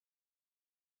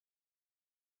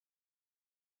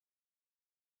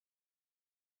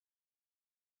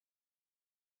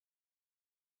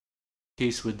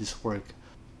case with this work.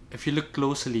 If you look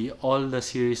closely, all the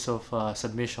series of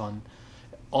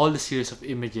all the series of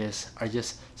images are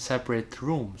just separate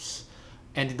rooms,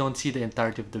 and you don't see the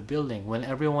entirety of the building. When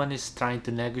everyone is trying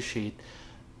to negotiate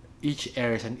each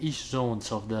areas and each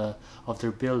zones of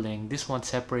their building, this one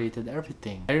separated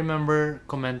everything. I remember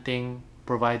commenting,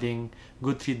 providing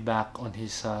good feedback on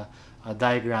his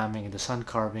diagramming, the sun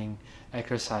carving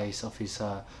exercise of his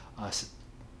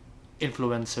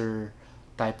influencer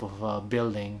type of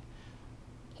building.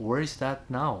 Where is that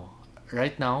now?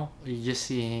 Right now, you're just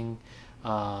seeing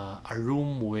a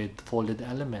room with folded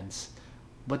elements,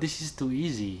 but this is too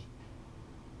easy.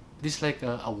 This is like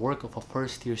a work of a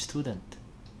first year student.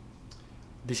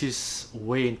 This is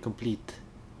way incomplete,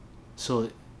 so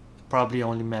probably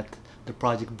only met the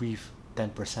project brief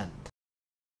 10%.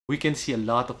 We can see a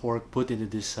lot of work put into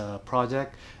this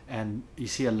project, and you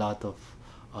see a lot of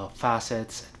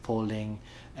facets and folding,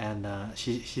 and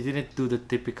she didn't do the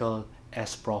typical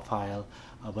S profile,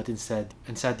 but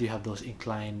instead you have those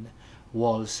inclined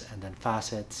walls and then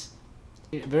facets.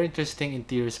 Very interesting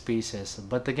interior spaces,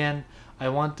 but again, I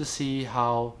want to see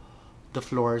how the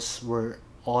floors were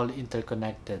all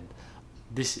interconnected.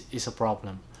 This is a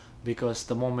problem because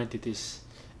the moment it is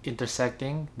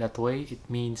intersecting that way, it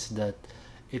means that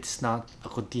it's not a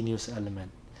continuous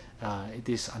element. It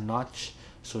is a notch,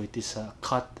 so it is a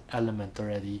cut element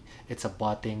already. It's a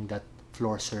butting that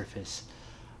floor surface.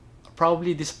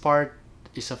 Probably this part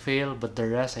is a fail, but the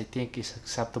rest I think is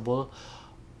acceptable,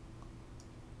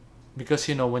 because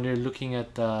you know, when you're looking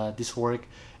at this work,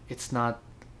 it's not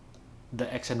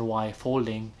the X and Y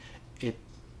folding. It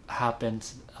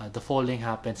happens, the folding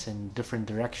happens in different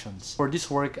directions. For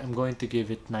this work, I'm going to give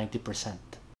it 90%.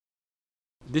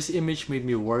 This image made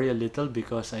me worry a little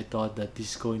because I thought that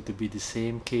this is going to be the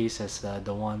same case as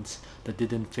the ones that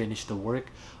didn't finish the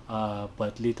work,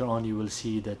 but later on you will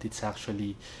see that it's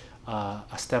actually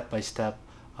a step-by-step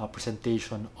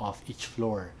presentation of each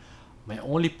floor. My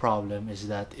only problem is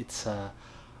that it's a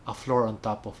floor on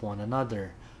top of one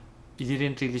another. You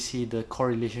didn't really see the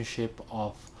correlationship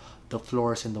of the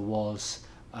floors and the walls,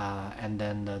 and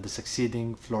then the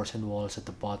succeeding floors and walls at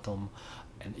the bottom,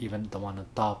 and even the one on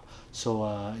top. So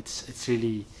it's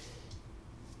really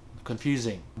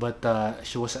confusing. But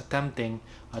she was attempting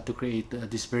to create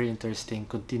this very interesting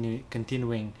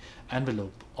continuing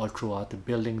envelope all throughout the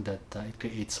building, that it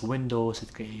creates windows,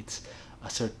 it creates a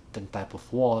certain type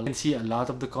of wall. You can see a lot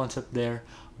of the concept there,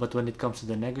 but when it comes to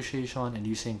the negotiation and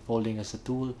using folding as a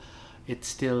tool, it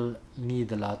still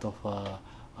needs a lot of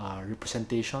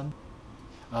representation.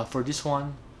 For this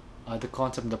one, the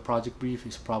concept, the project brief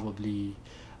is probably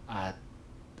at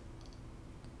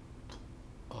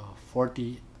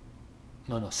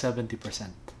 70%.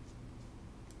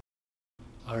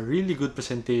 A really good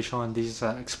presentation. This is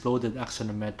an exploded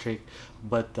axonometric,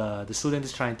 but the student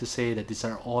is trying to say that these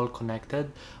are all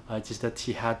connected, just that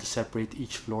she had to separate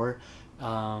each floor.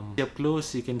 Up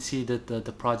close, you can see that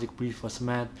the project brief was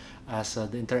met, as the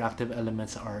interactive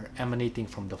elements are emanating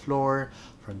from the floor,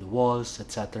 from the walls,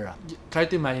 etc. Try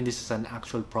to imagine this is an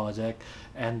actual project,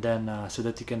 and then so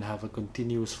that you can have a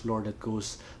continuous floor that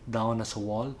goes down as a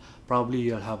wall. Probably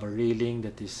you'll have a railing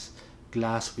that is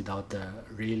glass without the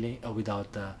railing,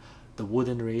 without the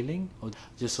wooden railing,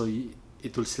 just so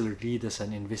it will still read as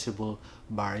an invisible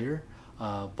barrier.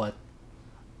 But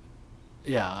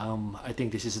yeah, I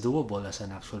think this is doable as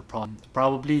an actual project.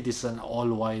 Probably this is an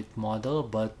all-white model,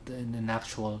 but in an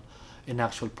actual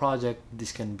project,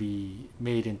 this can be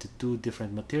made into two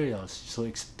different materials, so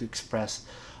to express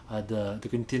the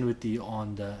continuity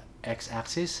on the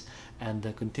x-axis and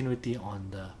the continuity on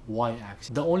the y-axis.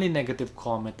 The only negative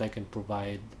comment I can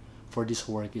provide for this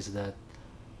work is that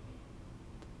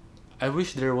I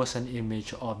wish there was an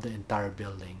image of the entire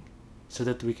building, so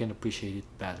that we can appreciate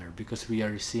it better, because we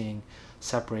are seeing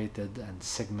separated and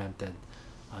segmented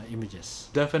images.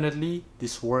 Definitely,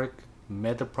 this work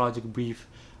met the project brief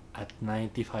at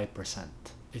 95%.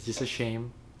 It's just a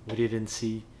shame we didn't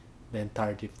see the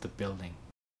entirety of the building.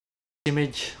 This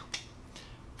image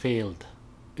failed.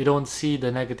 You don't see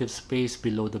the negative space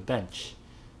below the bench.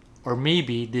 Or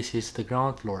maybe this is the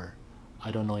ground floor.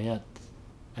 I don't know yet.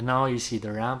 And now you see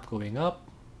the ramp going up,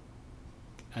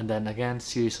 and then again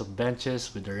series of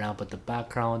benches with the ramp at the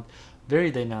background.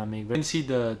 Very dynamic. You can see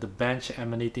the bench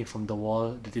emanating from the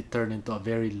wall, that it turned into a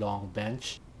very long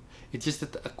bench. It's just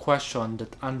that a question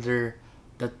that under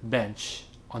that bench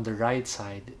on the right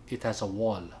side, it has a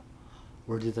wall.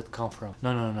 Where did that come from?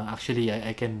 No. Actually,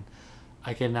 I can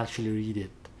actually read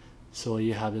it. So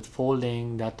you have it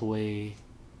folding that way,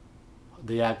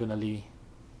 diagonally.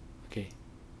 Okay.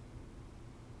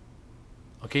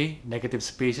 Okay, negative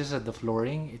spaces at the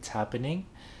flooring, it's happening.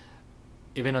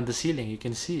 Even on the ceiling, you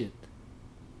can see it.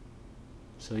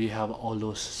 So you have all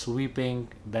those sweeping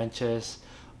benches,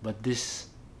 but this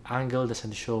angle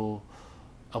doesn't show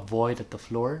a void at the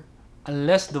floor.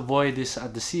 Unless the void is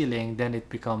at the ceiling, then it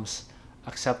becomes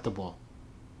acceptable.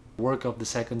 Work of the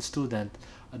second student,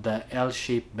 the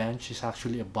L-shaped bench is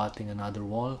actually abutting another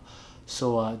wall.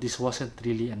 So this wasn't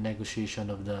really a negotiation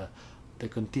of the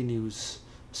continuous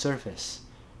surface.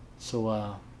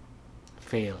 So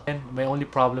fail. And my only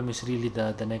problem is really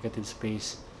the negative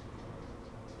space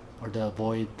or the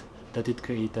void that it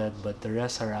created, but the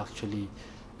rest are actually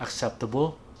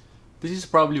acceptable. This is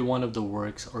probably one of the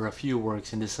works or a few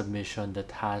works in this submission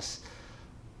that has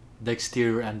the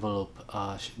exterior envelope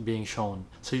being shown.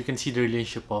 So you can see the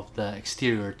relationship of the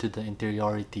exterior to the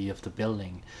interiority of the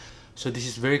building. So this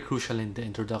is very crucial in the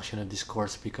introduction of this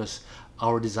course because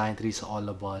our design tree is all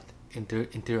about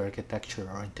interior architecture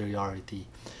or interiority.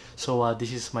 So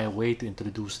this is my way to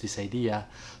introduce this idea.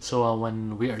 So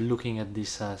when we are looking at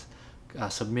this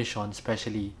submission,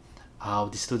 especially how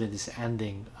the student is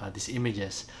ending these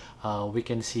images, we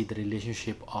can see the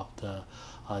relationship of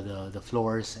the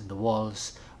floors and the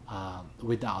walls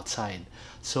with the outside.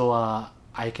 So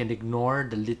I can ignore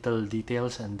the little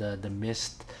details and the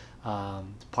missed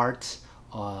parts,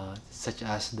 such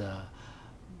as the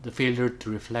failure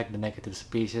to reflect the negative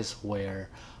spaces where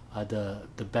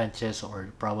the benches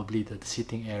or probably the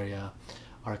sitting area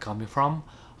are coming from.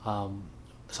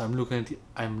 So I'm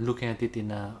looking at it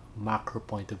in a macro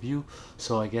point of view.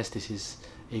 So I guess this is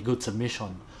a good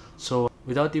submission. So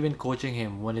without even coaching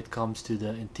him when it comes to the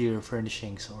interior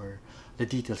furnishings or the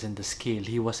details in the scale,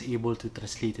 he was able to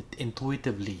translate it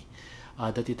intuitively,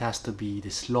 that it has to be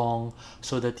this long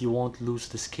so that you won't lose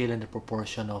the scale and the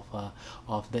proportion of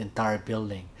the entire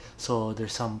building. So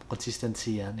there's some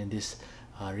consistency in this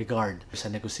regard. There's a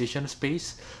negotiation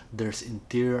space, there's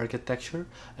interior architecture,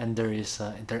 and there is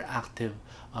interactive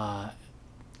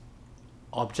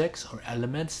objects or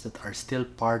elements that are still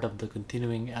part of the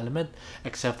continuing element,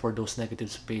 except for those negative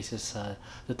spaces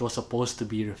that was supposed to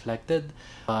be reflected.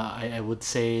 I would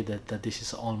say that this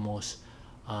is almost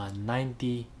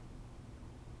 97%.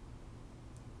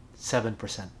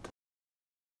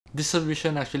 This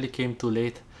submission actually came too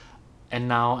late, and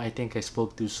now I think I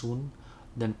spoke too soon.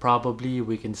 Then probably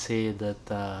we can say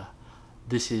that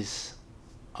this is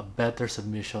a better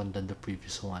submission than the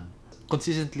previous one.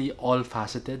 Consistently all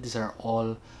faceted, these are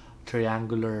all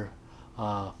triangular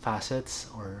facets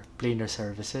or planar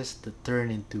surfaces that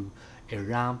turn into a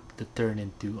ramp, that turn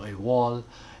into a wall,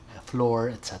 a floor,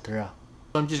 etc.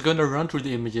 So I'm just going to run through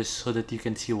the images so that you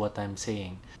can see what I'm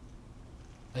saying.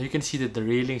 You can see that the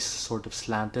railings sort of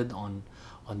slanted on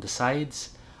the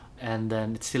sides, and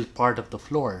then it's still part of the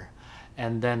floor.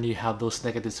 And then you have those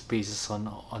negative spaces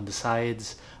on the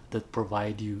sides that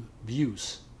provide you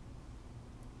views.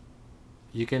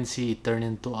 You can see it turn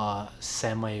into a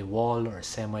semi-wall or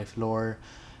semi-floor,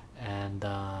 and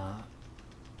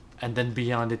then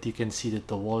beyond it you can see that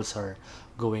the walls are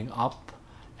going up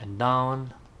and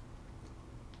down.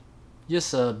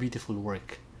 Just a beautiful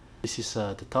work. This is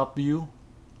the top view.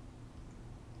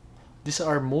 These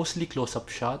are mostly close-up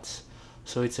shots,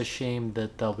 so it's a shame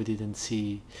that we didn't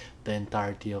see the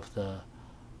entirety of the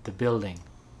building.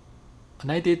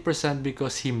 98%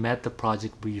 because he met the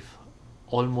project brief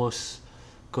almost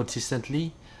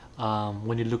consistently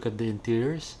when you look at the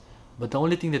interiors, but the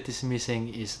only thing that is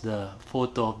missing is the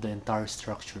photo of the entire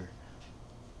structure,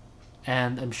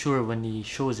 and I'm sure when he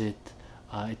shows it,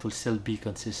 it will still be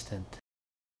consistent.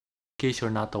 In case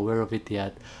you're not aware of it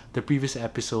yet, the previous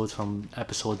episodes from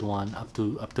episode 1 up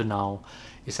to now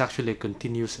is actually a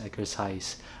continuous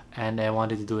exercise, and I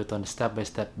wanted to do it on a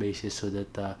step-by-step basis so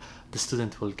that the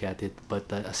student will get it.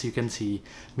 But as you can see,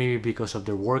 maybe because of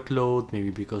their workload, maybe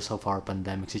because of our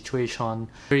pandemic situation,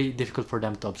 very difficult for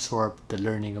them to absorb the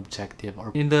learning objective.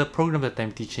 Or in the program that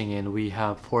I'm teaching in, we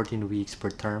have 14 weeks per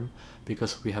term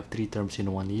because we have 3 terms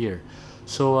in 1 year.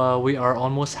 So we are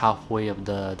almost halfway of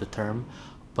the term,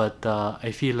 but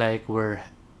I feel like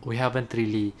we haven't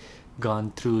really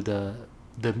gone through the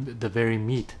very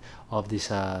meat of this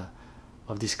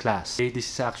class. Okay, this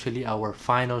is actually our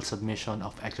final submission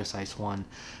of exercise 1.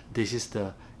 This is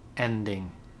the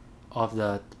ending of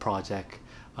the project.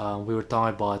 We were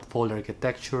talking about fold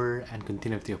architecture and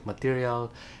continuity of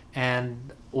material,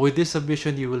 and with this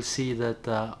submission you will see that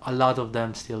a lot of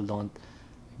them still don't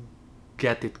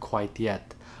get it quite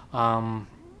yet.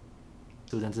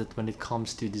 students that when it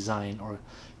comes to design or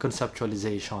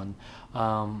conceptualization,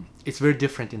 it's very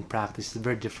different in practice. It's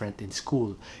very different in school.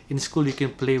 In school, you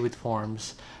can play with forms,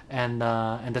 and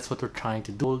that's what we're trying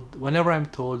to do. Whenever I'm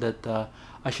told that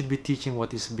I should be teaching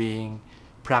what is being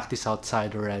practiced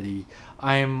outside already,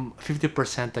 I'm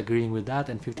 50% agreeing with that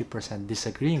and 50%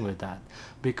 disagreeing with that,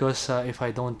 because if I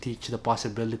don't teach the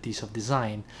possibilities of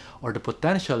design or the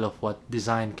potential of what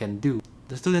design can do,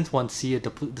 the students won't see it.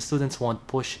 The students won't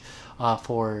push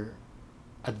for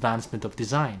advancement of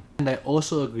design. And I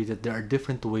also agree that there are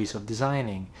different ways of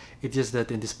designing. It's just that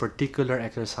in this particular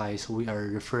exercise, we are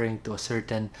referring to a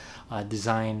certain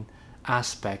design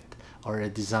aspect or a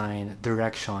design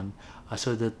direction,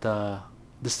 so that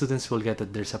the students will get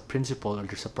that there's a principle or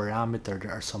there's a parameter,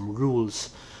 there are some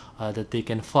rules that they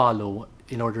can follow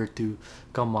in order to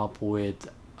come up with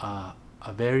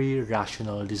a very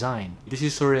rational design. This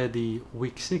is already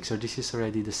week 6, or this is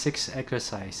already the 6th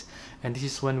exercise, and this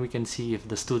is when we can see if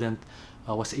the student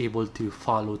was able to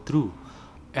follow through.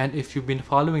 And if you've been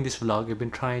following this vlog, I've been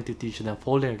trying to teach them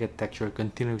folding architecture,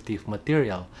 continuity of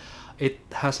material. It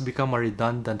has become a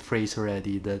redundant phrase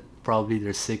already that probably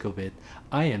they're sick of it.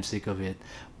 I am sick of it,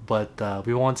 but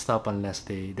we won't stop unless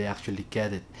they actually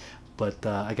get it. But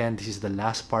again, this is the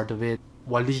last part of it.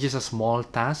 While this is just a small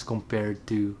task compared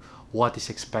to what is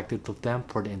expected of them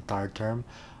for the entire term,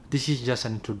 this is just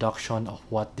an introduction of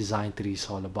what design theory is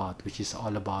all about, which is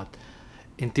all about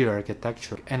interior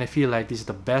architecture. And I feel like this is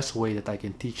the best way that I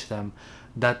can teach them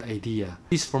that idea.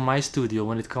 At least for my studio,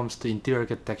 when it comes to interior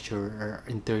architecture or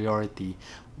interiority,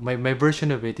 my version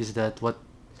of it is that what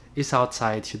is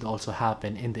outside should also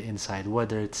happen in the inside,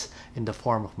 whether it's in the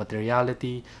form of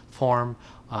materiality, form,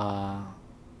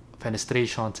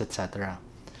 fenestrations, etc.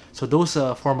 So those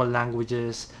formal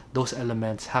languages, those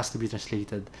elements has to be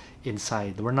translated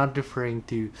inside. We're not referring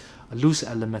to loose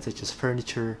elements such as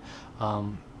furniture,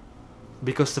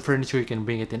 because the furniture, you can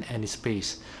bring it in any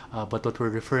space. But what we're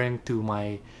referring to,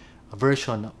 my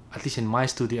version, at least in my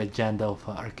studio agenda of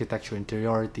architecture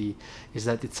interiority, is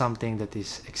that it's something that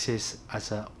exists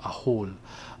as a whole.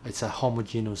 It's a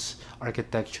homogeneous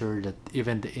architecture that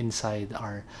even the insides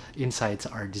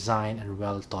are designed and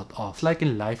well thought of. Like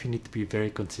in life, you need to be very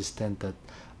consistent at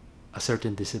a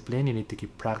certain discipline. You need to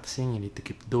keep practicing, you need to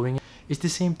keep doing it. It's the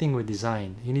same thing with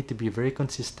design. You need to be very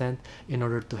consistent in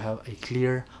order to have a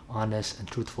clear, honest, and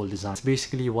truthful design. It's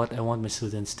basically what I want my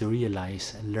students to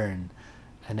realize and learn.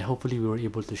 And hopefully we were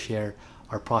able to share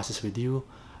our process with you.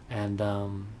 And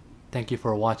thank you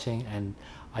for watching, and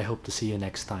I hope to see you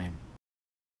next time.